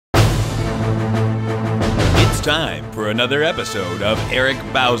time for another episode of Eric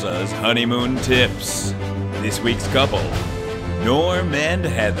Bauza's Honeymoon Tips. This week's couple, Norm and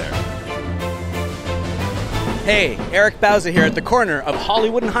Heather. Hey, Eric Bauza here at the corner of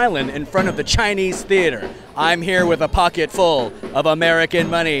Hollywood and Highland in front of the Chinese Theater. I'm here with a pocket full of American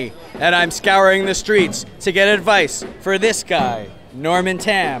money, and I'm scouring the streets to get advice for this guy, Norman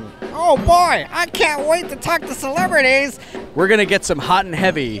Tam. Oh boy, I can't wait to talk to celebrities. We're gonna get some hot and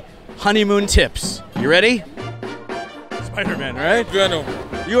heavy honeymoon tips. You ready? Spider-Man, right? Venom.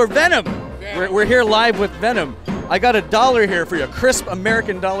 You are Venom. We're here live with Venom. I got $1 here for you, a crisp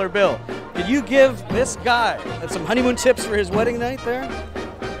American dollar bill. Could you give this guy some honeymoon tips for his wedding night there?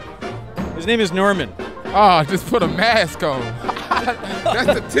 His name is Norman. Oh, just put a mask on.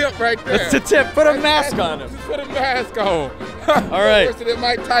 That's the tip right there. That's the tip. Put a mask on him. Just put a mask on. All right. Worse than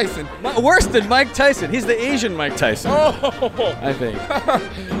Mike Tyson. Worse than Mike Tyson. He's the Asian Mike Tyson. Oh. I think.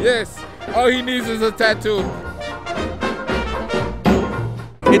 Yes. All he needs is a tattoo.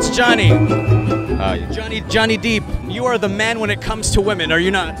 It's Johnny. Johnny Deep. You are the man when it comes to women, are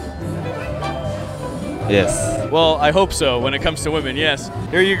you not? Yes. Well, I hope so when it comes to women, yes.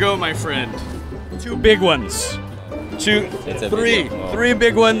 Here you go, my friend. 2 big ones. Three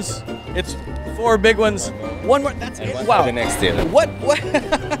big ones. It's 4 big ones. One more. That's it. Wow. The next year. What?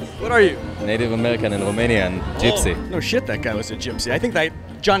 What are you? Native American and Romanian gypsy. Oh, no shit, that guy was a gypsy. I think that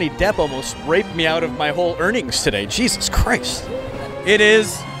Johnny Depp almost raped me out of my whole earnings today. Jesus Christ. It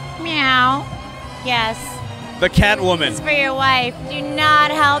is Meow. Yes. the Catwoman. It's for your wife. Do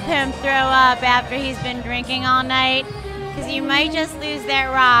not help him throw up after he's been drinking all night, because you might just lose that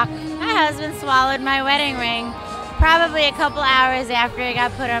rock. My husband swallowed my wedding ring probably a couple hours after it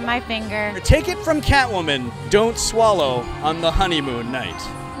got put on my finger. Take it from Catwoman, don't swallow on the honeymoon night.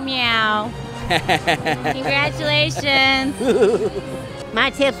 Meow. Congratulations.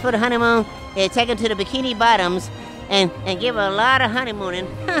 My tips for the honeymoon is take them to the Bikini Bottoms and give a lot of honeymooning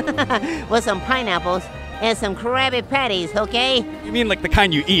with some pineapples and some Krabby Patties, okay? You mean like the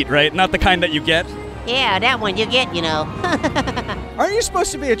kind you eat, right? Not the kind that you get? Yeah, that one you get, you know. Aren't you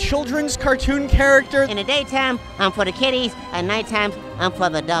supposed to be a children's cartoon character? In the daytime, I'm for the kiddies. At nighttime, I'm for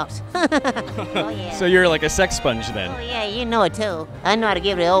the adults. Oh, yeah. So you're like a sex sponge then? Oh, yeah, you know it, too. I know how to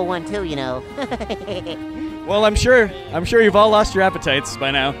give it the old one, too, you know. Well, I'm sure you've all lost your appetites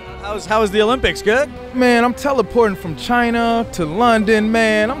by now. How's the Olympics? Good? Man, I'm teleporting from China to London,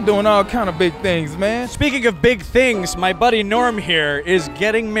 man. I'm doing all kind of big things, man. Speaking of big things, my buddy Norm here is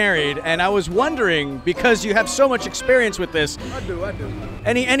getting married, and I was wondering, because you have so much experience with this. I do.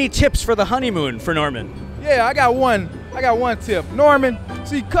 Any tips for the honeymoon for Norman? Yeah, I got one tip. Norman,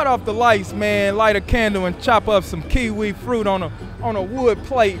 see, cut off the lights, man. Light a candle and chop up some kiwi fruit on a wood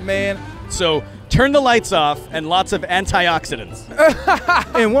plate, man. So turn the lights off and lots of antioxidants.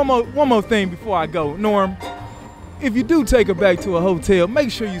 And one more thing before I go, Norm. If you do take her back to a hotel, make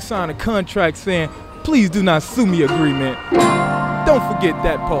sure you sign a contract saying, "Please do not sue me" agreement. Don't forget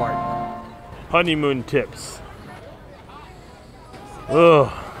that part. Honeymoon tips. Ugh.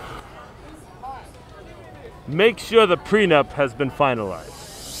 Make sure the prenup has been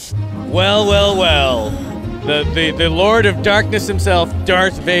finalized. Well. The Lord of Darkness himself,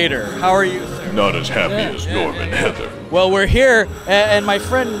 Darth Vader. How are you, sir? Not as happy as Norm and Heather. Well, we're here, and my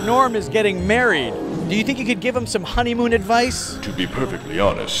friend Norm is getting married. Do you think you could give him some honeymoon advice? To be perfectly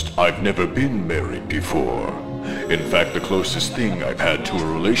honest, I've never been married before. In fact, the closest thing I've had to a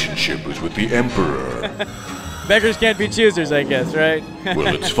relationship was with the Emperor. Beggars can't be choosers, I guess, right?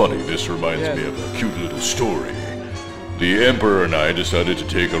 Well, it's funny. This reminds me of a cute little story. The Emperor and I decided to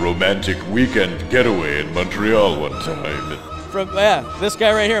take a romantic weekend getaway in Montreal one time. This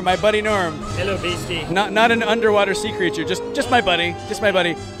guy right here, my buddy Norm. Hello, Beastie. Not an underwater sea creature, just my buddy.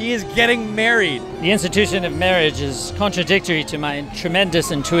 He is getting married. The institution of marriage is contradictory to my tremendous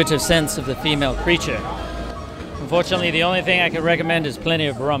intuitive sense of the female creature. Unfortunately, the only thing I can recommend is plenty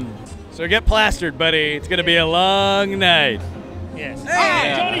of rum. So get plastered, buddy. It's gonna be a long night. Yes.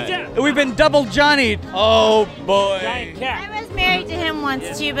 Hey! Johnny Depp! We've been double Johnny'd. Oh boy. Giant cat. I was married to him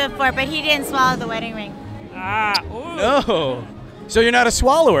once too before, but he didn't swallow the wedding ring. No. So you're not a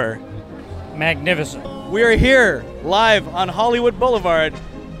swallower. Magnificent. We are here live on Hollywood Boulevard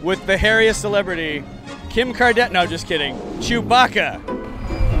with the hairiest celebrity, Kim Kardashian. No, just kidding. Chewbacca.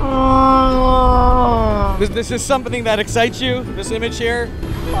 This is something that excites you, this image here?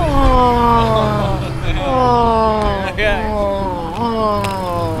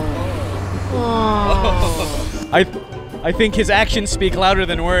 I think his actions speak louder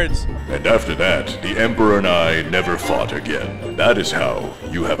than words. And after that, the Emperor and I never fought again. That is how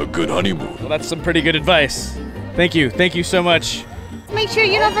you have a good honeymoon. Well, that's some pretty good advice. Thank you so much. Make sure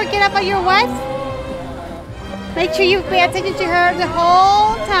you don't forget about your what? Make sure you pay attention to her the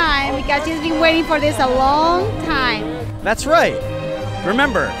whole time because she's been waiting for this a long time. That's right.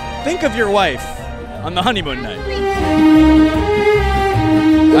 Remember, think of your wife on the honeymoon night.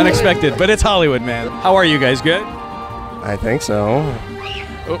 Unexpected, but it's Hollywood, man. How are you guys? Good? I think so.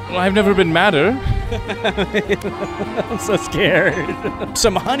 Well, I've never been madder. I'm so scared.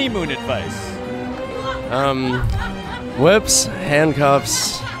 Some honeymoon advice. Whips,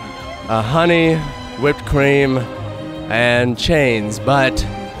 handcuffs, honey, whipped cream, and chains. But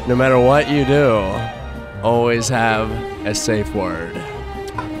no matter what you do, always have a safe word.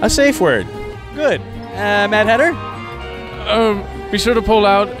 A safe word. Good. Mad Hatter? Be sure to pull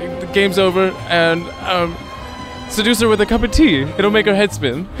out. The game's over. And seduce her with a cup of tea. It'll make her head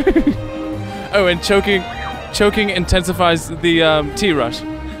spin. Oh, and choking intensifies the tea rush.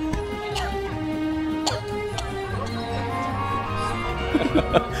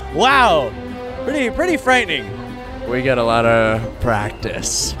 Wow. Pretty frightening. We got a lot of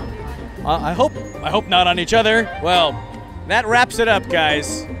practice. I hope not on each other. Well, that wraps it up,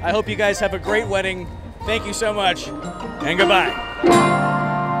 guys. I hope you guys have a great wedding. Thank you so much, and goodbye.